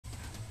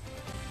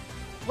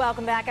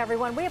Welcome back,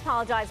 everyone. We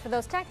apologize for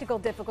those technical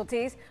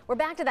difficulties. We're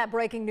back to that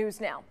breaking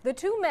news now. The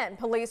two men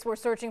police were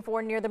searching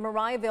for near the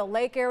Mariahville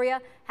Lake area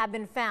have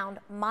been found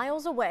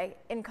miles away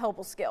in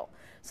Cobleskill.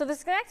 So the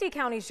Schenectady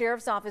County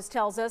Sheriff's Office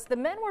tells us the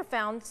men were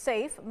found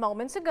safe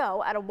moments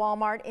ago at a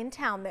Walmart in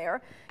town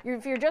there.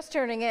 If you're just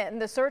tuning in,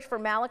 the search for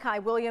Malachi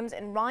Williams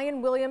and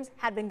Ryan Williams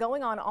had been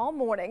going on all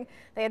morning.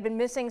 They had been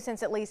missing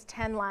since at least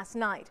 10 last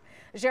night.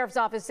 The Sheriff's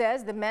Office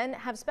says the men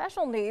have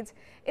special needs.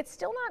 It's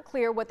still not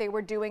clear what they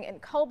were doing in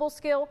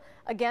Cobleskill.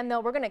 Again,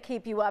 though, we're going to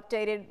keep you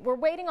updated. We're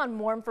waiting on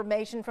more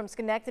information from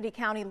Schenectady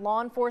County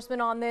law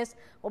enforcement on this.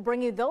 We'll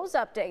bring you those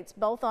updates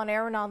both on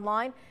air and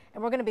online,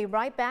 and we're going to be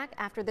right back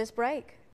after this break.